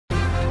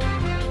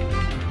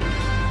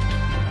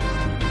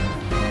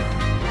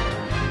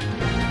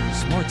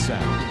Smart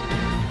Sound.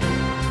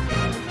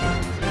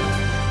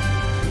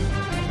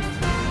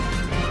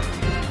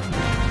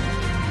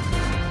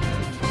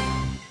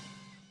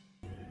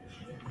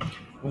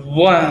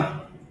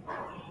 Well,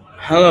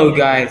 hello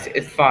guys,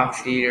 it's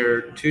Fox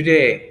here.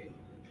 Today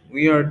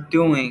we are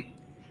doing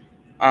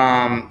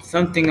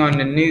something on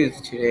the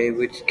news today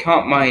which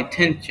caught my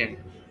attention.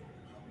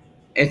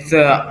 It's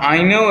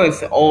I know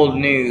it's old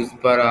news,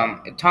 but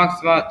it talks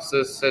about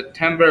the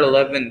September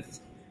 11th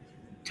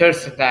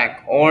terrorist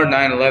attack, or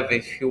 9/11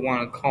 if you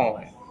want to call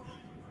it.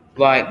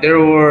 Like there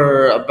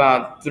were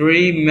about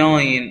 3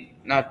 million,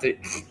 not the,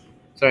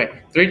 sorry,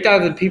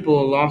 3,000 people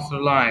who lost their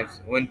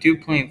lives when two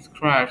planes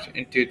crashed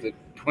into the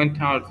Twin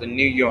Towers in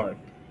New York.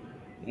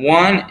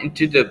 One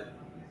into the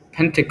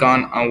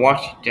Pentagon on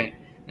Washington,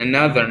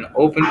 another in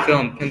open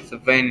field in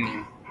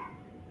Pennsylvania.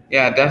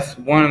 Yeah, that's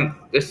one.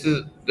 This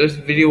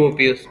video will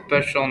be a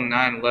special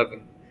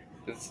 9/11.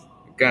 It's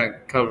gonna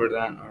cover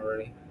that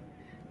already.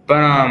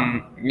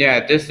 But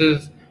yeah, this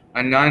is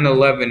a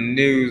 9/11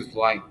 news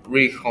like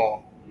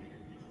recall.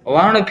 A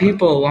lot of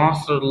people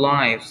lost their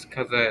lives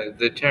because of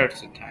the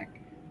terrorist attack.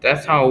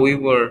 That's how we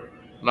were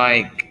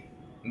like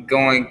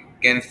going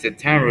against the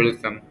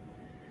terrorism.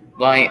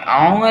 Like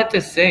all I have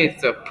to say,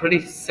 it's a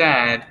pretty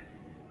sad.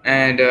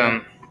 And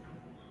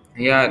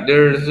yeah,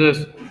 there's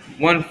this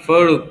one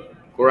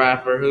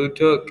photographer who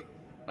took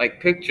like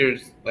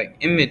pictures, like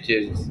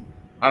images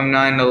of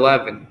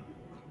 9/11.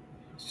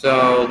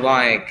 So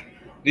like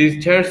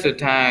these terrorist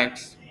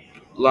attacks,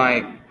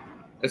 like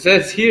it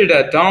says here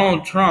that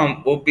Donald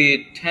Trump will be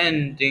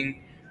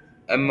attending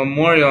a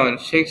memorial in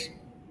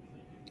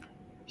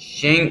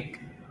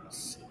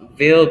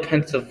Shanksville,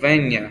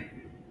 Pennsylvania.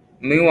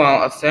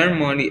 Meanwhile, a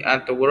ceremony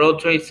at the World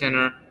Trade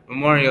Center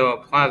Memorial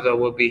Plaza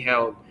will be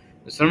held.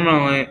 The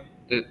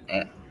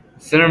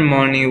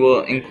ceremony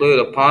will include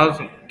a pause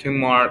to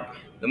mark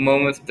the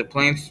moments the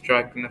plane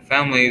struck, and the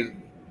families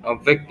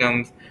of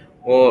victims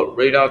will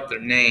read out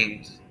their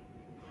names.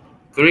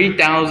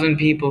 3,000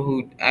 people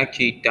who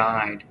actually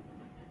died.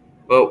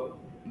 But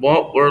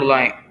what were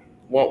like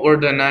what were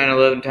the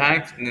 9/11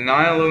 attacks? The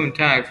 9/11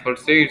 attacks were a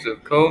series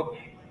of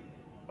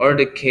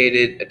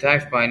coordinated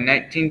attacks by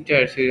 19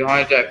 terrorists who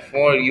hijacked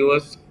four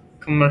U.S.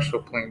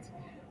 commercial planes,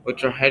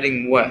 which are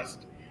heading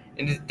west.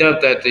 It is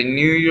dubbed at the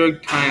New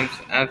York Times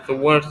as the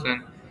worst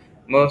and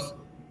most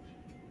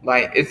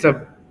it's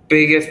the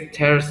biggest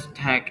terrorist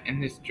attack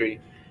in history.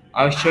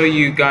 I'll show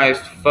you guys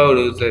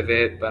photos of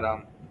it, but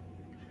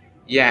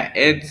yeah,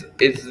 it's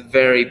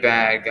very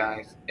bad,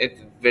 guys.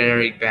 It's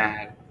very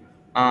bad.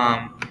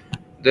 Um,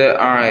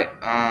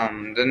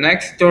 the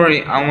next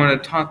story I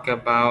want to talk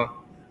about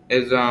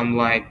is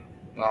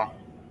well,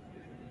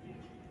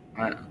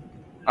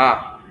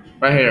 uh,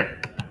 right here.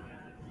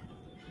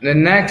 The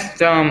next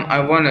I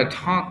want to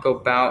talk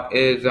about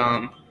is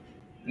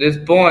this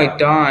boy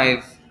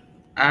dies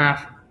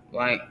after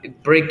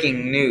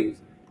breaking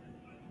news.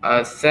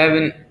 A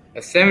seven a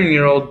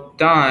 7-year-old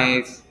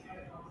dies.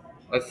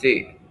 Let's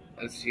see.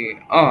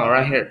 Oh,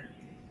 right here.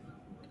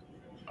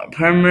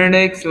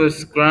 Paramedics were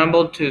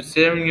scrambled to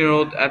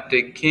 7-year-old at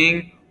the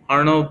King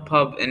Arnold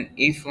pub in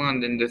East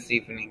London this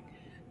evening.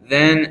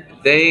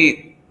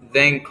 They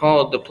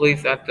called the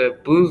police at the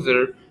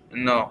Boozer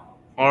in the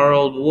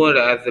Harold Wood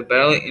as the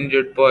badly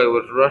injured boy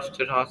was rushed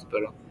to the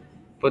hospital.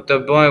 But the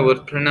boy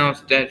was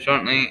pronounced dead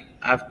shortly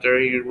after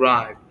he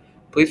arrived.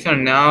 Police are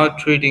now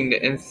treating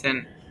the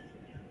incident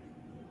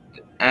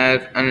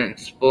as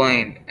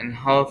unexplained and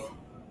health.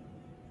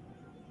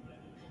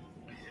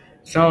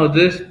 So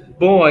this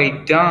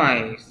boy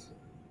dies.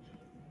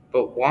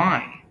 But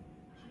why?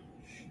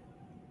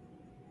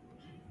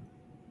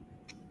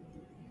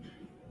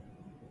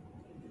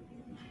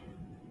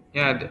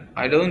 Yeah,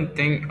 I don't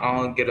think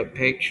I'll get a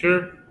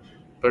picture,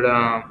 but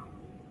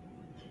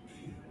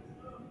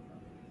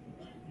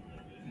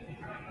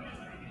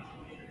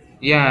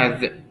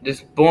yeah,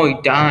 this boy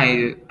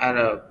died at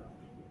a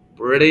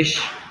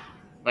British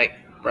like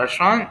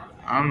restaurant.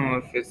 I don't know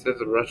if it says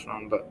a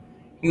restaurant, but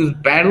he was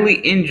badly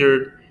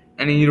injured,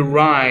 and he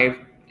arrived.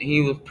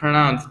 He was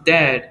pronounced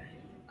dead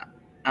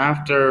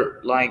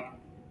after like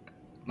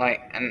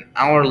an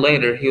hour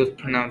later. He was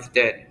pronounced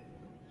dead.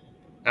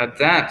 Now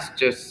that's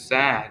just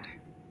sad.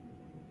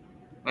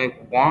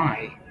 Like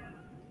why?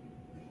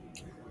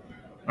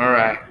 All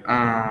right.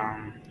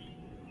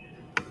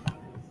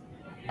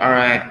 All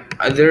right.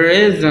 There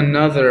is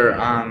another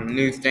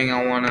news thing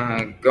I want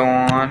to go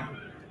on,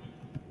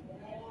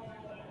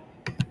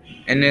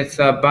 and it's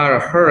about a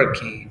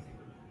hurricane.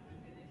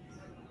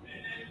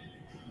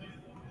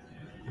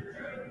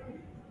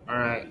 All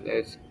right.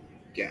 Let's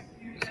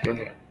go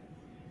here.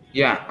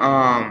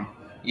 Yeah.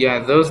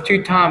 Yeah. Those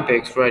two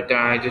topics right there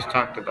I just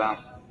talked about.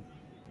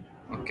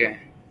 Okay.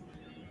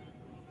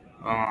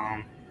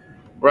 Um.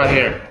 Right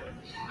here.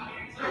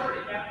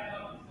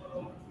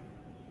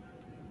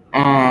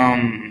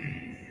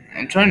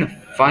 I'm trying to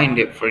find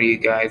it for you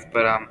guys,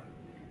 but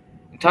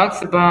it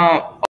talks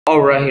about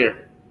right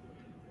here.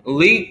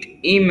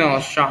 Leaked email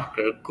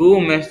shocker.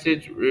 Google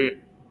message.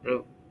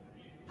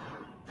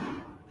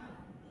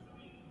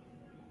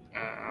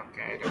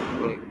 Okay,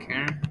 really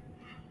care.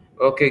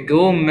 Okay,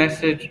 Google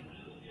message,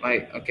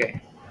 like,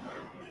 okay.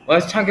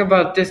 Let's talk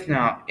about this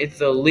now.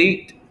 It's a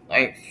leaked,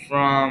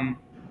 from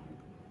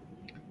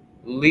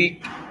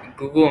leaked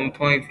Google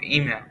employees'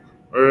 email,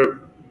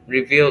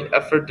 revealed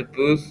effort to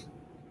boost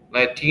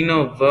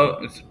Latino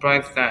vote and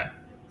surprised that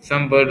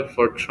some voted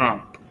for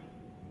Trump.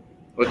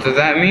 What does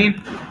that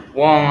mean?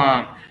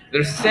 Well,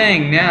 they're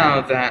saying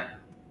now that,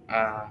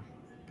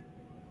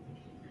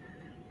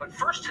 But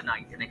first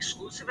tonight, an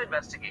exclusive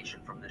investigation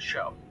from the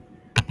show.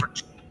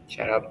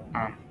 shut up.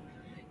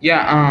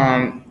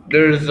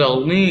 There's a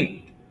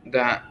link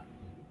that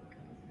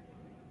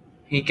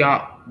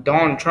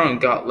Donald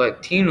Trump got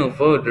Latino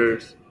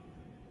voters.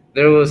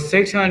 There was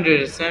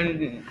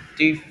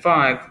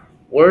 675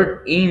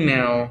 word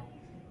email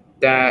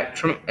that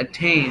Trump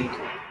attained.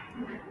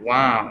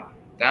 Wow,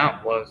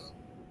 that was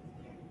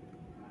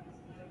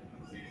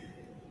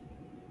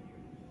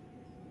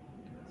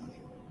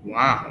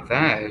wow.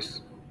 That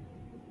is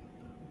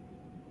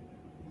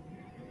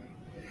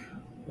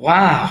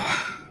wow.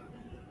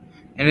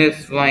 And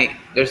it's like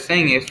they're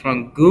saying it's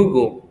from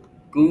Google.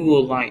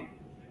 Google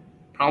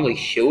probably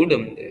showed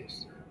them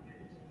this.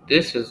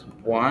 This is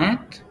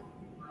what?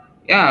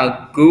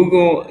 Yeah,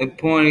 Google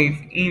employees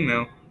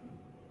email.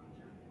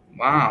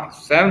 Wow,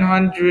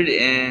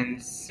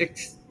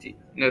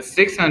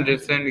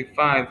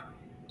 675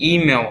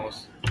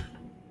 emails.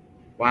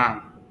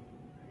 Wow.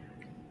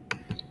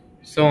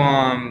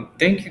 So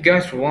thank you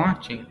guys for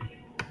watching.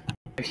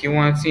 If you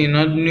want to see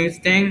another news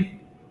thing,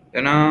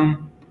 then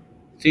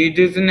see you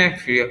do the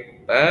next video.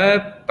 Bye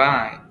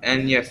bye.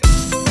 And yes.